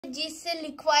जिससे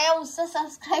लिखवाया उससे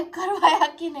सब्सक्राइब करवाया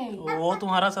कि नहीं? वो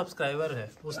तुम्हारा सब्सक्राइबर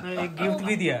है, उसने एक गिफ्ट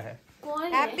भी दिया है।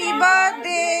 Happy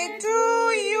birthday to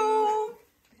you.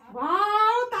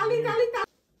 Wow, ताली ताली ताली।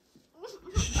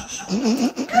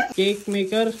 Cake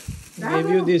maker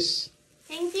gave you this.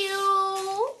 Thank you.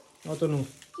 অত নো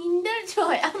किंडर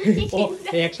जॉय ও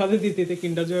একসাথে দিতে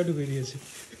কিন্ডার জয় ঢুকে দিয়েছে।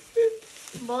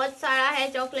 बहुत सारा है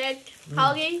चॉकलेट।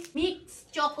 खाओगे? Mix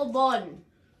चोकोबॉन।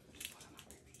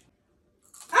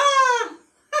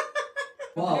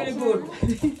 Very good.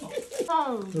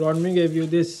 Rodney gave you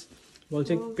this.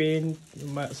 বলছে pen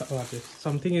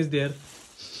something is there.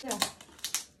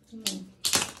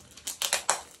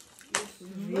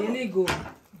 Really good.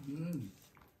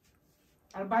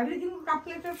 আর বাইরে কিন্তু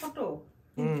কাপলেটের ফটো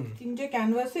তিনটে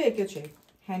ক্যানভাসে এঁকেছে,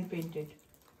 হ্যান্ড পেইন্টেড।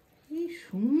 কি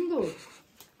সুন্দর।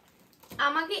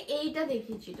 আমাকে এইটা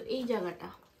দেখিয়েছিল, এই জায়গাটা,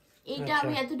 এইটা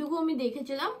আমি এতটুকু আমি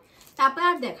দেখেছিলাম, তারপর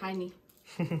আর দেখাইনি।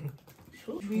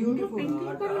 বিউটিফুল পেইন্টিং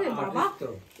করে বাবা।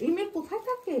 এই মেয়ে কোথায়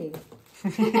থাকে?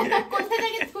 কোথায়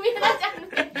থাকে তুমি না জানো?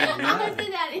 আমি তো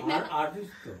জানি না।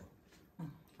 আর্টিস্ট তো।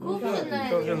 খুব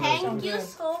সুন্দর। Thank you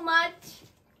so much.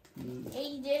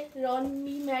 এই যে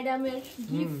রনমি ম্যাডামের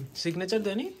গিফট। সিগনেচার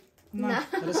দেনি? না,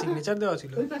 আরে সিগনেচার দেওয়া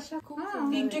ছিল। খুব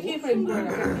তিনটে কি ফ্রেম করে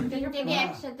রাখা? তিনটেকে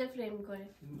একসাথে ফ্রেম করে।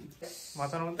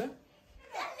 মাথার মধ্যে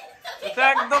এটা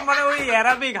একদম মানে ওই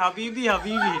অ্যারাবিক হাবিবি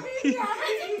হাবিবি।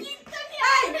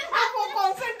 এই আপু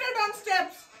কনসেন্ট্রেট অন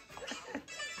স্টেপস।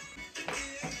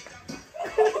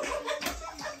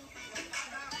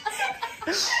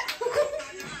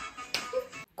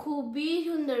 খুবই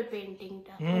সুন্দর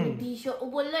পেইন্টিংটা। ভীষণ। ও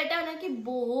বললো এটা নাকি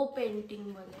বহু পেইন্টিং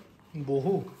বলে।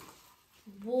 বহু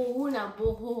বহু না,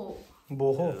 বহু।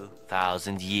 বহু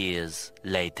 2000 years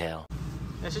later.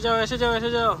 এসে যাও এসে যাও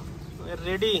এসে যাও। We are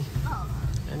ready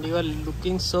and you are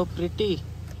looking so pretty.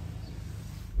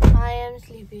 I am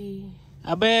sleepy.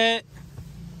 अबे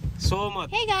so much.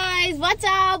 Hey guys, what's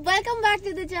up? Welcome back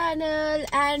to the channel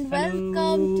and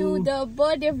welcome to the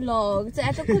birthday vlog. So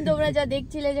এতক্ষণ তোমরা যা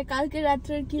দেখছিলে যে কালকে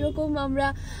রাত্রের কিরকম আমরা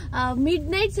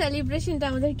মিডনাইট সেলিব্রেশনটা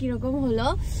আমাদের কিরকম হলো,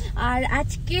 আর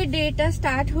আজকে ডেটা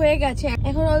স্টার্ট হয়ে গেছে।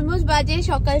 এখন অলমোস্ট বাজে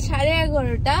সকাল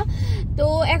 11:30। তো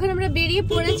এখন আমরা বেরিয়ে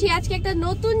পড়েছি। আজকে একটা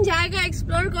নতুন জায়গা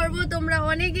এক্সপ্লোর করব। তোমরা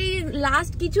অনেকেই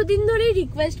লাস্ট কিছুদিন ধরেই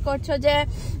রিকোয়েস্ট করছো যে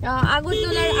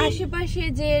আগরতলার আশেপাশে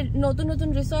যে নতুন নতুন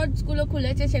রিসর্টস গুলো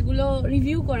খুলেছে সেগুলো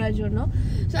রিভিউ করার জন্য।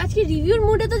 তো আজকে রিভিউর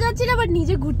মুডে তো যাচ্ছি না, বাট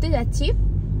নিজে ঘুরতে যাচ্ছি।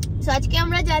 সো আজকে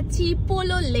আমরা যাচ্ছি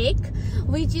polo lake,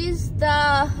 which is the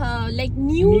like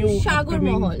new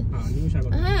সাগরমহল।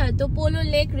 হ্যাঁ, তো পোলো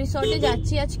লেক রিসর্টে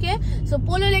যাচ্ছি আজকে। সো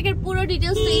পোলো লেকের পুরো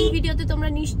ডিটেলস তো এই ভিডিওতে তোমরা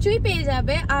নিশ্চয়ই পেয়ে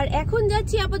যাবে। আর এখন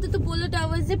যাচ্ছি আপাতত পোলো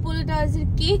টাওয়ার্সে। পোলো টাওয়ার্সের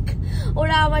কেক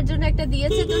ওরা আমার জন্য একটা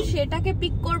দিয়েছে, তো সেটাকে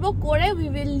পিক করব, করে we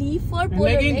will leave for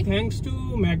polo lake. Thanks to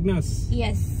Magnus.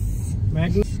 Yes.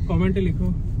 Magnus কমেন্টে লিখো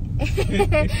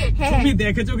তুমি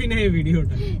দেখেছো কিনা এই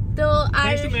ভিডিওটা। তো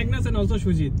আর thanks to Magnus and also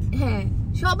Sujit. হ্যাঁ,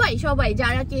 সবাই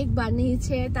যারা কেক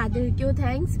বানিয়েছে তাদেরকেও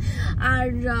থ্যাঙ্কস। আর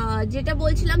যেটা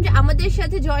বলছিলাম যে আমাদের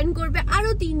সাথে জয়েন করবে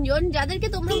আরো 3 জন, যাদেরকে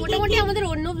তোমরা মোটামুটি আমাদের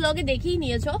অন্য ব্লগে দেখেই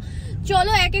নিয়েছো।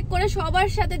 চলো এক এক করে সবার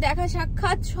সাথে দেখা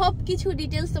সাক্ষাৎ সবকিছু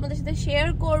ডিটেলস তোমাদের সাথে শেয়ার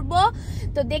করব।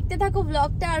 তো দেখতে থাকো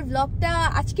ব্লগটা। আর ব্লগটা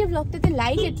আজকে ব্লগটাতে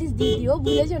লাইক এটলিস্ট দিয়ে দিও,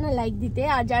 ভুলে যেও না লাইক দিতে।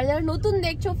 আর যারা যারা নতুন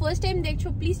দেখছো, ফার্স্ট টাইম দেখছো,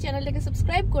 প্লিজ চ্যানেলটাকে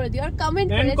সাবস্ক্রাইব করে দিও আর কমেন্ট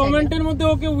করে দাও। কমেন্টের মধ্যে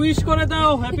ওকে উইশ করে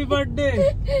দাও হ্যাপি বার্থডে।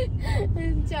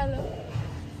 চলো।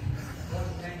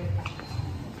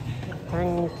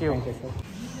 Thank you.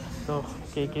 তো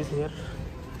কেক ইজ হিয়ার।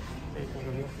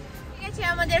 ঠিক আছে,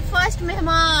 আমাদের ফার্স্ট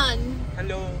মেহমান।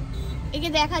 হ্যালো। একে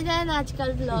দেখা যায় না আজকাল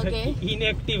ব্লগে।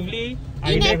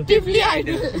 ইনঅ্যাক্টিভলি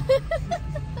আইডল।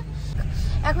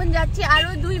 এখন যাচ্ছি আরো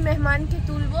 2 মেহমানকে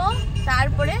তুলবো,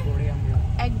 তারপরে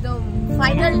একদম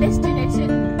ফাইনাল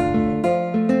ডেস্টিনেশন।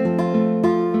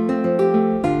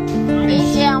 এই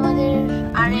যে আমাদের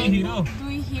আরে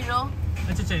 2 হিরো।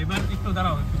 আচ্ছা এবার একটু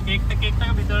দাঁড়াও, কেকটাকে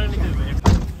ভিতরে নিতে হবে।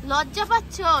 লজ্জা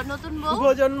পাচ্ছো নতুন বউ? শুভ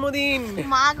জন্মদিন।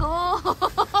 মা গো,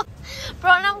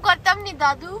 প্রণাম করতাম নি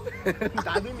দাদু।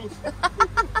 দাদু নি।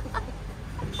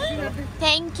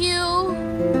 Thank you.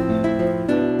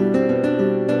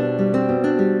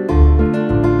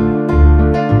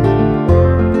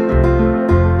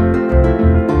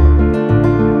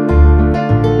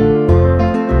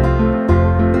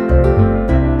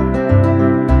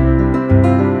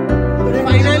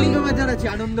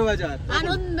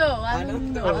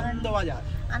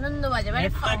 আনন্দবাজার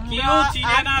একটা কেউ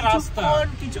চিনে না রাস্তা।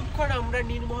 কিছুক্ষণ আমরা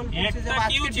নির্মল পৌঁছে যাব। একটা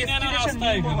কেউ চিনে না রাস্তা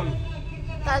এখানে।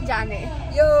 তা জানে।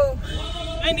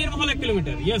 এই নির্মহল 1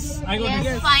 kilometre. Yes, I got it.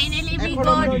 Finally we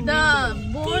got the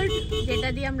board, যেটা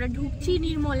দিয়ে আমরা ঢুকছি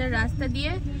নির্মলের রাস্তা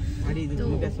দিয়ে।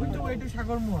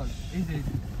 সাগরমহল এই যে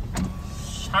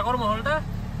সাগরমহলটা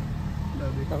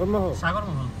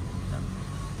সাগরমহল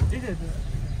ঠিক আছে।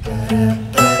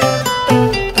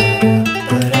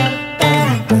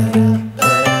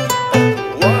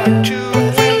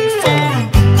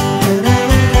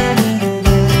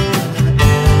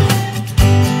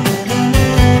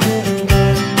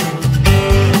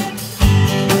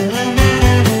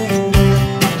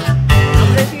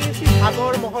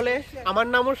 আমার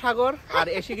নামও সাগর আর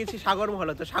এসে গেছি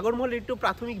সাগরমহলে। তো সাগরমহলের একটু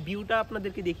প্রাথমিক ভিউটা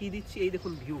আপনাদেরকে দেখিয়ে দিচ্ছি। এই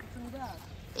দেখুন ভিউ,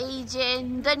 এই যে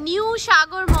the new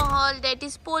সাগরমহল, that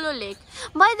is polo lake.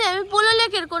 ভাই আমি পোলো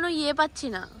লেকের কোনো ইয়ে পাচ্ছি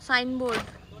না, সাইনবোর্ড।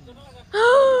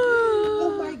 ও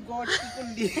মাই গড, কি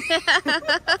করলি?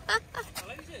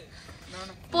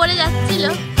 পড়ে যাচ্ছিল।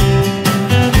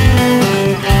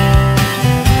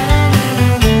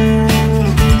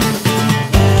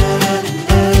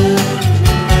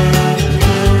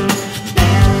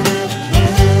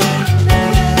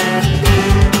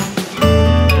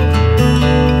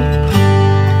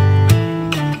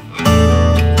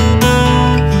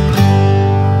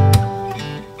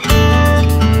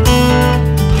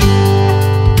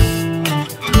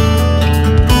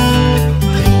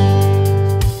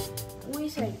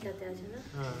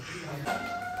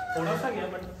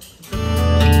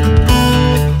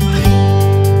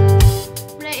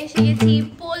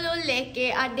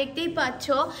 দেখতেই পাচ্ছ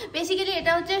বেসিক্যালি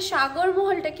এটা হচ্ছে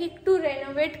সাগরমহলটাকে একটু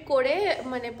রেনোভেট করে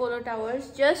মানে পোলো টাওয়ার্স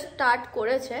জাস্ট স্টার্ট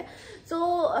করেছে। So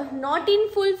not in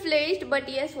full fledged but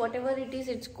yes what ever it is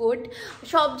it's good.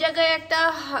 সব জায়গায় একটা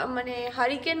মানে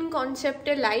হারিকেন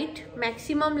কনসেপ্টের লাইট,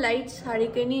 ম্যাক্সিমাম লাইটস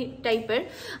হারিকেনই টাইপের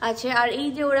আছে। আর এই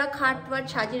যে ওরা খাট ফাট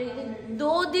সাজিয়ে রেখেছে,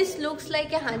 দো this looks like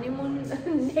a honeymoon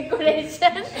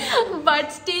decoration but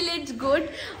still it's good.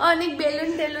 অনেক বেলুন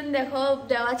টেলুন দেখো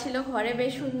দেওয়া ছিল ঘরে,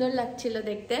 বেশ সুন্দর লাগছিল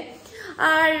দেখতে।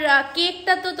 আর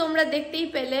কেকটা তো তোমরা দেখতেই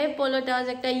পেলে, পোলো টাওয়ার্স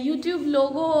একটা ইউটিউব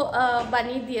লোগো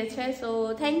বানিয়ে দিয়েছে। So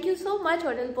thank you so much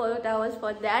hotel polo towers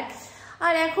for that.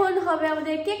 আর এখন হবে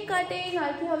আমাদের কেক কাটিং।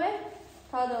 আর কি হবে?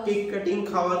 কেক কাটিং,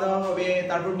 খাওয়া দাওয়া হবে,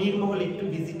 তারপর নীরমহল একটু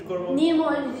ভিজিট করব।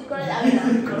 নীরমহল ভিজিট করা যাবে না,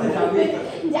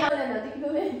 যাবে না,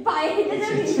 কিভাবে পায়ে হেঁটে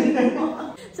যাবে।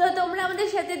 সো তোমরা আমাদের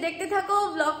সাথে দেখতে থাকো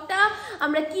ব্লগটা,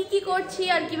 আমরা কি কি করছি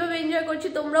আর কিভাবে এনজয় করছি,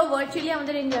 তোমরাও ভার্চুয়ালি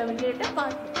আমাদের এনজয়মেন্টের একটা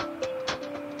পার্ট।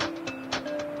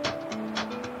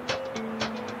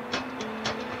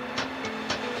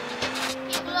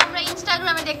 এগুলো আমরা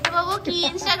ইনস্টাগ্রামে দেখতে পাবো। কি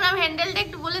ইনস্টাগ্রাম হ্যান্ডেলটা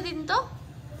একটু বলে দিন তো।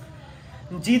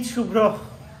 জিৎ শুভ্র।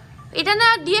 এটা না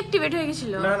ডিঅ্যাক্টিভেট হয়ে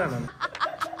গেছিল। না না না,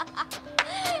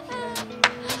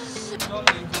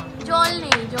 জল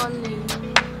নেই, জল নেই।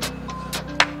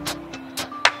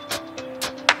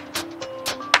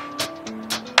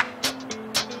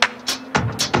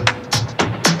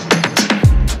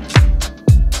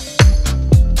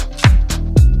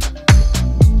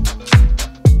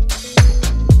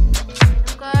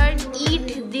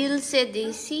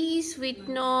 দেশি সুইট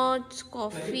নোটস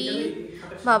কফি,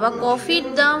 বাবা কফির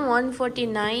দাম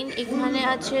 149। এখানে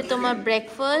আছে তোমার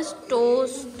ব্রেকফাস্ট,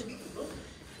 টোস্ট,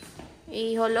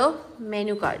 এই হলো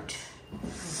মেনু কার্ড।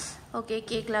 ওকে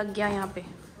কেক লাগ গয়া यहाँ पे।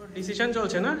 ডিসিশন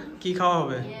চলছে না কি খাওয়া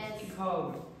হবে।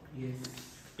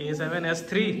 A7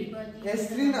 S3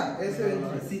 না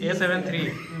A73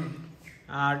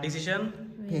 আর ডিসিশন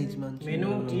ভেজ মেনু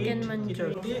কি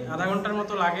আধা ঘন্টার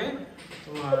মতো লাগে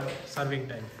তোমার সার্ভিং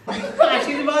টাইম।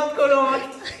 আশীর্বাদ করো আমার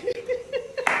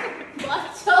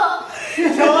বাচ্চা,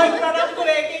 সবাই প্রণাম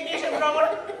করে একে একে সব আমার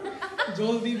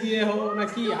জলদি বিয়ে হো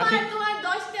নাকি তোমার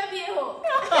 10টা বিয়ে হো।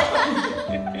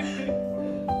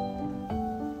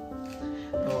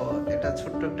 তো এটা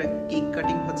ছোট্ট একটা কেক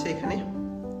কাটিং হচ্ছে এখানে।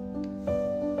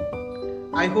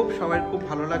 আই হোপ সবার খুব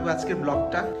ভালো লাগবে আজকের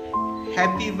ব্লগটা।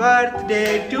 Happy birthday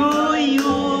to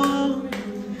you,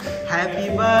 happy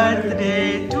birthday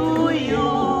to you,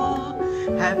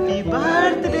 happy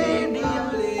birthday dear,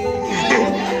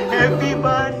 happy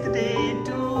birthday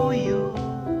to you.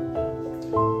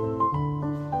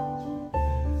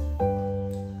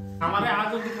 हमारे आज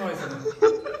जो दिखा है सर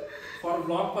फॉर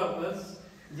ब्लॉग पर्पस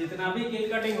जितना भी केक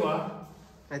कटिंग हुआ,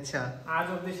 अच्छा आज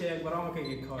অবধি সে একবার আমাকে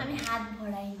কেক খাওয়ায়। আমি হাত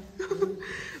ভরাই না।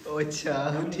 अच्छा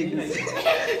ठीक है।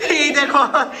 ये देखो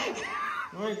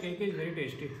ওই কেক ইজ ভেরি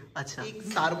টেস্টি। अच्छा एक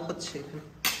सार्व হচ্ছে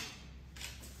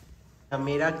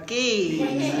मेरा केक।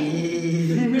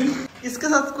 इसके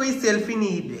साथ कोई सेल्फी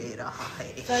नहीं ले रहा है।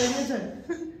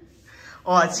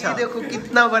 ओ अच्छा देखो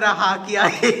कितना बड़ा हाँ किया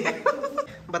है।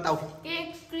 बताओ केक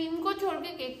क्रीम को छोड़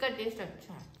के केक का टेस्ट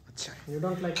अच्छा है। अच्छा यू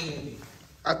डोंट लाइक मेरी?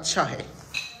 अच्छा है।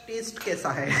 टेस्ट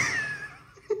कैसा है?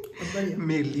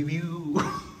 मेरी व्यू।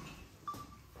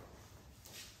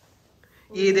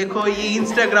 ये देखो ये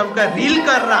इंस्टाग्राम का रील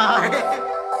कर रहा है।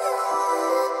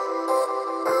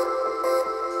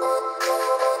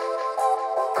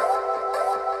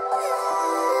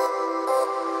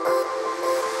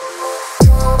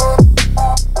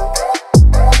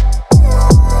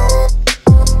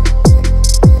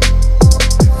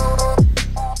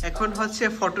 এখন হচ্ছে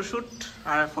ফটোশুট,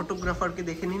 আর ফটোগ্রাফারকে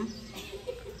দেখে নিন।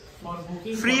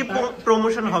 ফ্রি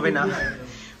প্রমোশন হবে না,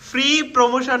 ফ্রি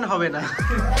প্রমোশন হবে না।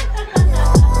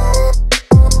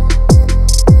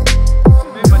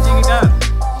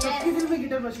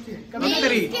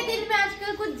 इसके दिल में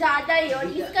आजकल कुछ ज्यादा ही, और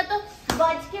इसका तो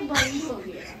बज के बंद हो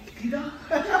गया,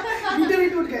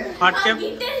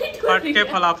 फट के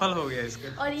फलाफल हो गया इसका।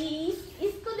 और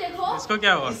इसको देखो, इसको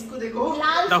क्या हुआ? इसको देखो,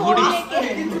 लाल दहुड़ी।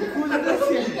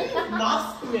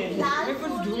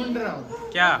 कुछ ढूंढ रहा हूँ।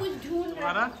 क्या कुछ ढूंढ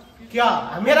तुम्हारा? क्या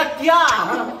मेरा क्या?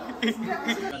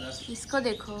 इसको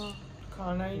देखो,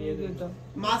 खाना ही नहीं देता।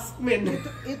 Mask man.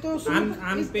 ये तो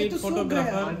अनपेड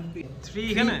फोटोग्राफर 3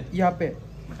 है ना यहाँ पे।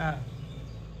 हाँ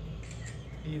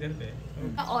इधर पे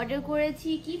ऑर्डर করেছি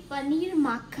কি পনির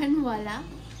মাখন वाला,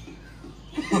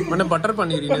 মানে বাটার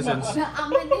পনির ইন সেন্স,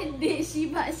 আমাদের দেশি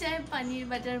ভাষায় পনির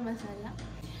বাটার মশলা,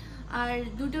 আর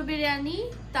দুটো বিরিয়ানি,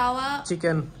 তাওয়া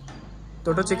চিকেন,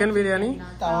 দুটো চিকেন বিরিয়ানি,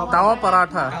 তাওয়া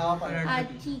পরাঠা, আর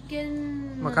চিকেন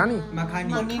मखानी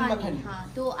पनीर मखानी। हाँ,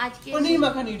 तो आज के पनीर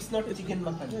मखानी, it's not chicken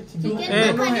makhani. Chicken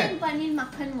মাখন পনির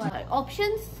মাখন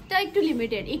অপশনসটা একটু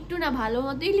লিমিটেড, একটু না ভালো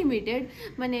মতোই লিমিটেড।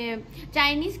 মানে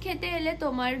চাইনিজ খেতে এলে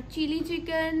তোমার চিলি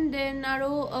চিকেন, দেন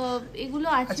আরো এগুলো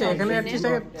আছে। আচ্ছা এখানে অ্যাটলিস্ট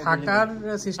থাকার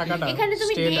সিস্টেমটা, এখানে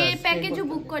তুমি ডে প্যাকেজও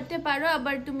বুক করতে পারো,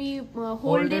 আবার তুমি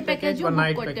হোল ডে প্যাকেজও বুক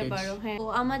করতে পারো। হ্যাঁ, তো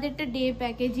আমাদেরটা day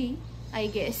প্যাকেজই I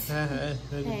guess.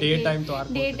 Day time तो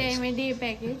डे टाइम डे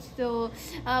पैकेज, तो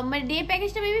মানে ডে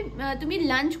প্যাকেজটা মেবি তুমি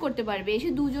লাঞ্চ করতে পারবে, এসে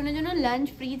দুজনের জন্য লাঞ্চ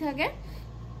ফ্রি থাকে,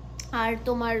 আর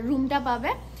তোমার রুমটা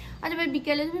পাবে। আচ্ছা ভাই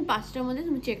বিকেলে তুমি 5টার মধ্যে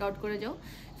তুমি চেক আউট করে যাও।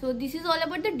 So this is all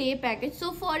about the day package. So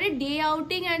for a day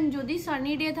outing, and যদি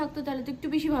সানি ডে থাকতো তাহলে তো একটু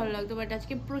বেশি ভালো লাগতো, বাট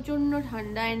আজকে প্রচন্ড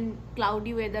ঠান্ডা অ্যান্ড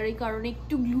ক্লাউডি ওয়েদার, এই কারণে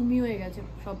একটু গ্লুমি হয়ে গেছে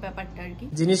সব ব্যাপারটা আর কি।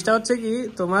 জিনিসটা হচ্ছে কি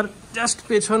তোমার জাস্ট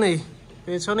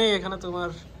পেছনেই এখানে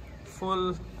তোমার ফুল,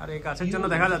 আর এই গাছের জন্য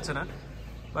দেখা যাচ্ছে না,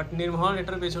 বাট নির্মহল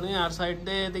এটার পেছনে, আর সাইড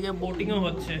দিয়ে এদিকে বোটিংও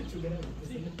হচ্ছে।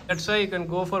 That's why you can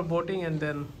go for boating and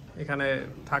then এখানে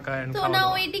থাকা and so now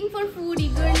waiting for food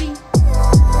eagerly.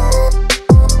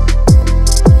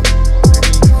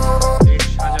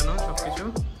 সাজানো সবকিছু,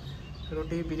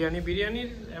 রুটি, বিরিয়ানির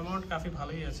অ্যামাউন্ট কাফি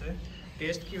ভালোই আছে।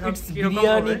 টেস্ট কি রকম হবে?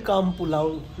 बिरयानी कम पुलाव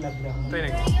लग रहा है। তাই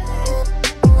নাকি?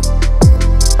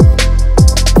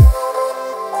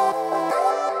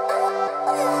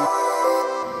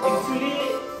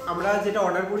 আমরা যেটা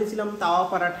অর্ডার করেছিলাম তাওয়া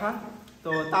পরাঠা,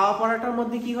 তো তাওয়া পরাঠার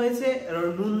মধ্যে কি হয়েছে,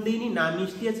 নুন দিইনি, না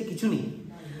মিষ্টি আছে, কিছু নেই।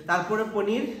 তারপরে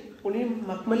পনির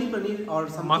মখমলি পনির আর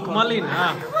মখমলি না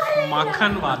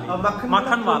মাখন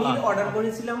वाला অর্ডার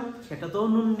করেছিলাম, সেটা তো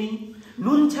নুন নেই,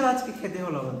 নুন ছাড়া আজকে খেতে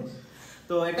হলো আমাদের।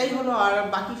 তো এটাই হলো, আর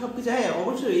বাকি সবকিছু। হ্যাঁ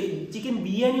অবশ্যই চিকেন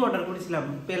বিরিয়ানি অর্ডার করেছিলাম,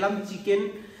 পেলাম chicken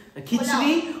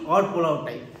khichuri R pulao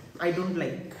type. I don't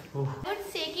like.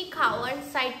 সে কি খাওয়ার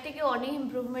সাইড থেকে অনেক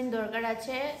ইমপ্রুভমেন্ট দরকার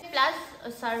আছে, প্লাস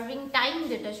সার্ভিং টাইম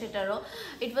যেটা সেটারও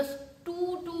ইট ওয়াজ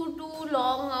too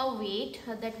long a wait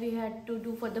that we had to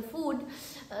do for the food.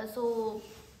 So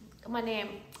মানে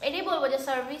এটাই বলবো যে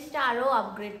সার্ভিসটা আরো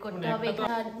আপগ্রেড করতে হবে।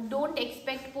 Don't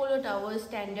expect polo tower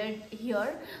standard here,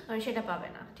 সেটা পাবে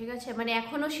না, ঠিক আছে? মানে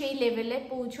এখনো সেই লেভেলে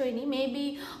পৌঁছয়নি, মেবি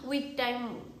উইথ টাইম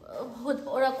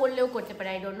ওরা করলেও করতে পারে,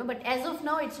 I don't know, but as of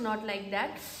now it's not like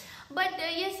that. But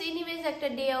yes, anyways একটা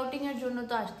ডে আউটিং এর জন্য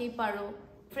তো আসতেই পারো,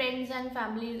 ফ্রেন্ডস অ্যান্ড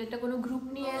ফ্যামিলির একটা কোনো গ্রুপ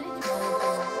নিয়ে এলে।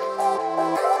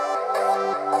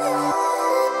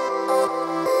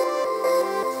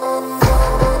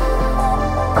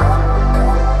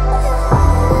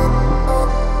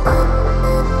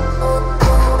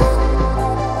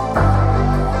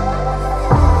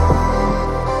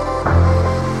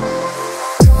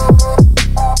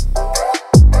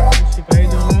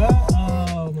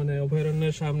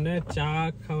 সামনে চা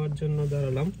খাওয়ার জন্য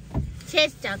দাঁড়ালাম।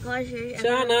 শেষ চা খাওয়া শেষ,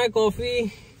 চা না কফি,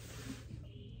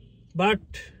 বাট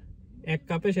এক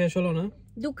কাপে শেষ হলো না,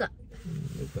 2 কাপ।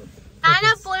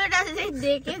 আনা পোলোটা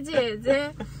দেখেছে যে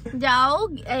যাও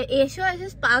এসে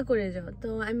স্পা করে যাও, তো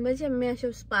আমি বলছি আমি এসে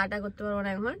স্পাটা করতে পারবো না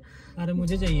এখন। আরে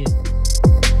মুঝে চাইয়ে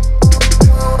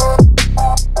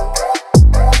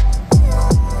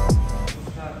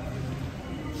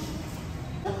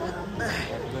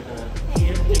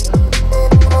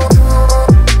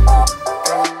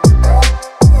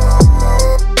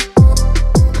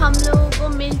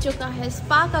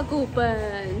स्पा का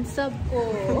कूपन सबको।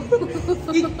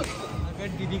 अगर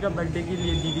दीदी का बर्थडे के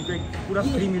लिए दीदी को एक पूरा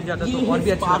फ्री मिल जाता तो और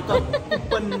भी अच्छा का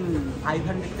कूपन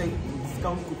 500 का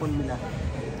डिस्काउंट कूपन मिला है।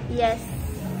 यस,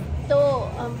 तो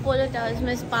पोलो टावर्स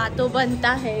में स्पा तो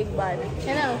बनता है एक बार,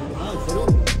 है ना? हाँ जरूर।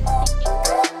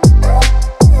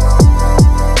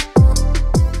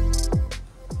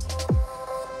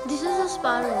 This is a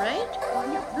spa room, right?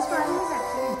 Yeah, this one is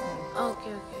actually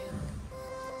Okay, okay.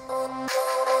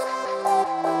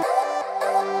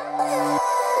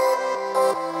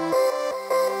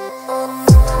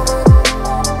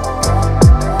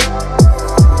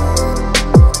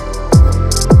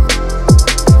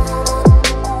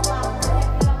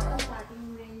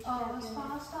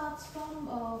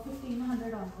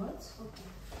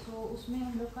 So उसमें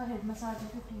हम लोग का हेड मसाज है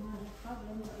 1500 का,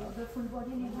 अगर फुल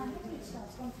बॉडी लेना है तो it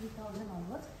starts from 3000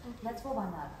 onwards. That's for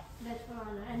 1 hour. That's for 1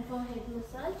 hour. And for head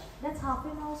massage? That's half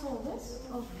an hour service.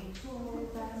 Okay. So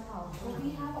that's how. So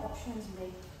we have options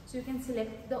like, so you can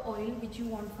select the oil which you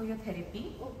want for your therapy.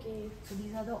 Okay. So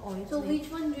these are the oils. So like, which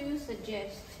one do you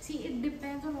suggest? see, it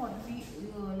depends on what we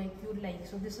like you like.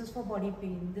 So this is for body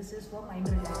pain. This is for mind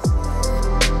relaxation.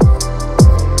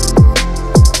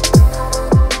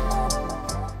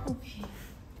 Okay.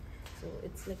 So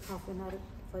it's like half an hour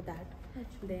for that.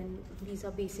 Then these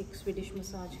are basic Swedish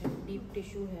massage है, deep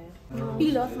tissue है,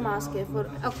 peel off mask है for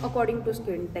according to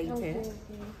skin type है.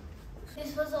 Okay.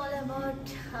 This was all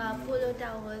about Polo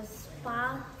Towers spa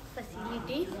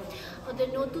facility. ওদের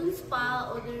নতুন spa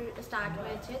ওদের start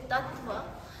হয়েছে তত্ত্ব।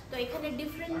 তো এখানে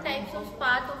different types of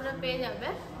spa তোমরা পেয়ে যাবে,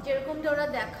 যেরকম ওরা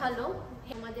দেখালো।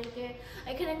 আমাদেরকে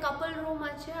এখানে couple room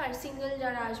আছে আর single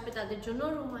যারা আসবে তাদের জন্য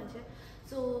room আছে।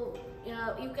 So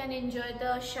you can enjoy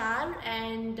the shower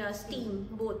and steam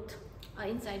both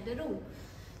inside the room.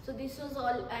 So this was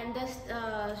all, and the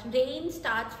range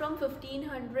starts from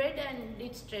 1500 and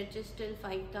it stretches till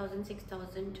 5000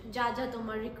 6000 যা যা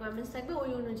তোমার রিকোয়ারমেন্টস থাকবে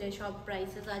ওই অনুযায়ী সব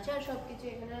প্রাইসেস আছে আর সব কিছু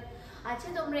এখানে আছে।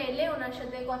 তোমরা এলে ওনার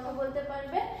সাথে কথা বলতে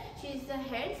পারবে, she is the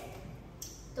head।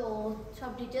 তো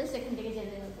সব ডিটেইলস এখান থেকে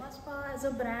জেনে নেব। Spa as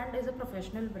a brand is a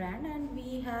professional brand, and we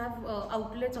have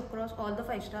outlets across all the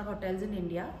 5-star hotels in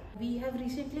India. We have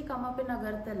recently come up in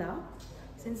Agartala,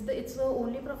 since it's the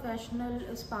only professional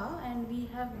spa, and we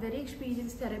have very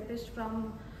experienced therapists from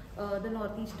the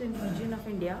northeastern region of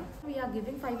India. We are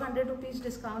giving 500 rupees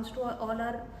discounts to all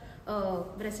our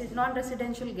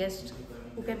non-residential guests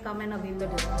who can come and avail the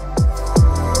discount.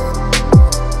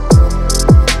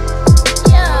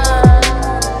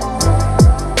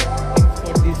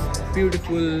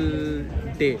 Beautiful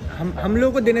day हम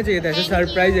लोगों को देना चाहिए था ऐसा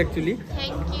surprise actually.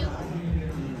 Thank you.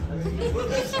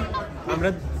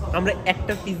 আমরা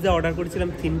একটা pizza order করেছিলাম,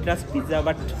 থিন ক্রাস্ট পিৎজা,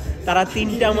 বাট তারা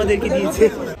তিনটা আমাদেরকে দিয়েছে।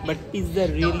 বাট পিৎজা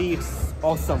রিয়েলি ইটস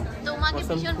অসম। তোমাকে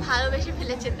ভীষণ ভালোবেসে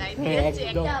ফেলেছে তাই ঠিক আছে।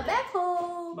 একটা দেখো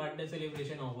बर्थडे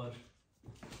सेलिब्रेशन ओवर।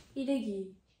 এটা কি?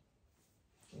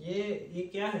 ये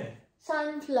क्या है?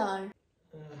 সানফ্লাওয়ার।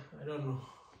 I don't know.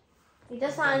 এটা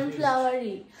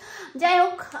সানফ্লাওয়ারই। যাই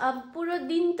হোক, পুরো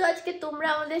দিন তো আজকে তোমরা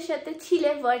আমাদের সাথে ছিলে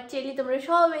ভার্চুয়ালি, তোমরা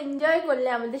সব এনজয় করলে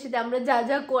আমাদের সাথে আমরা যা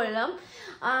যা করলাম।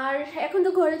 আর এখন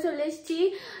তো ঘরে চলে এসেছি,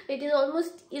 it is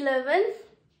almost 11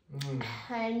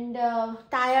 and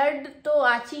tired তো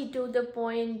আছি টু দ্য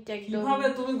পয়েন্ট একদম। কিভাবে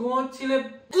তুমি ঘুমাচ্ছিলে?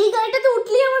 এই গাড়িটাতে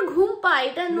উঠলে আমার ঘুম পায়,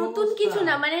 এটা নতুন কিছু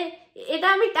না, মানে এটা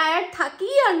আমি টায়ার্ড থাকি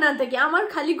আর না থাকি আমার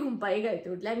খালি ঘুম পায় এই গাড়িতে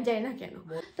উঠলে, আমি জানি না কেন।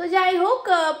 তো যাই হোক,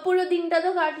 পুরো দিনটা তো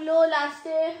কাটলো,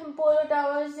 লাস্টে পোলো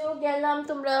টাওয়ার্সেও গেলাম,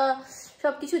 তোমরা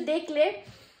সবকিছু দেখলে।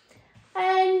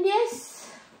 and yes,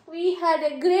 we had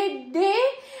a great day.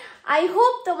 I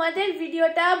hope তোমাদের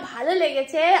ভিডিওটা ভালো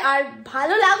লেগেছে, আর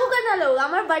ভালো লাগুক আর না লাগুক,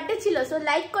 আমার বার্থডে ছিল, সো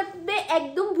লাইক করবে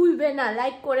একদম ভুলবে না,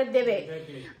 লাইক করে দেবে,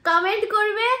 কমেন্ট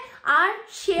করবে আর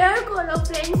শেয়ার করো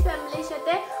ফ্রেন্ডস ফ্যামিলির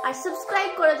সাথে, আর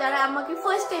সাবস্ক্রাইব করো যারা আমাকে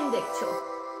ফার্স্ট টাইম দেখছো।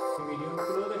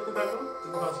 ভিডিওগুলো দেখতে থাকো,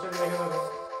 ফার্স্ট টাইম দেখে থাকো,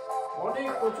 অনেক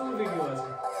প্রচুর ভিডিও আছে।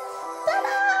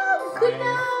 Good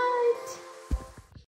night.